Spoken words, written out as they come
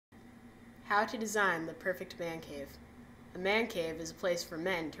How to design the perfect man cave. A man cave is a place for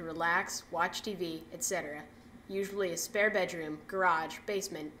men to relax, watch TV, etc., usually a spare bedroom, garage,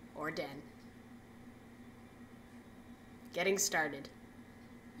 basement, or den. Getting started.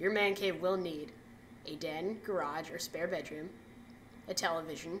 Your man cave will need a den, garage, or spare bedroom, a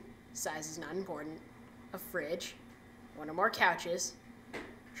television, size is not important, a fridge, one or more couches,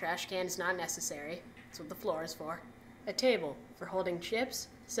 trash can is not necessary, that's what the floor is for, a table for holding chips,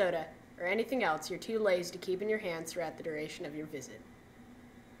 soda, or anything else you're too lazy to keep in your hands throughout the duration of your visit.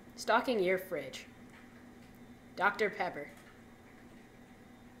 Stocking your fridge. Dr. Pepper.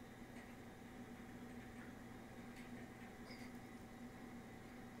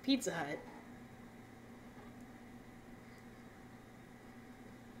 Pizza Hut.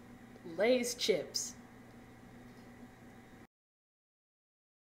 Lay's chips.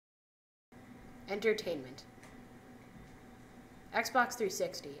 Entertainment. Xbox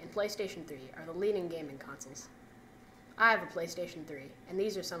 360 and PlayStation 3 are the leading gaming consoles. I have a PlayStation 3, and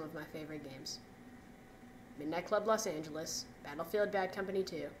these are some of my favorite games. Midnight Club Los Angeles, Battlefield Bad Company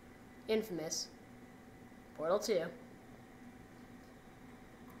 2, Infamous, Portal 2,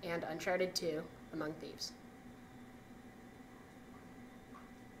 and Uncharted 2, Among Thieves.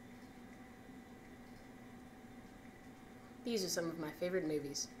 These are some of my favorite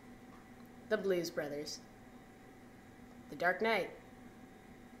movies. The Blues Brothers, The Dark Knight,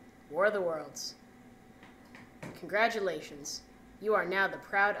 War of the Worlds. Congratulations, you are now the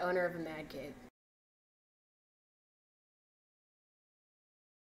proud owner of a man cave.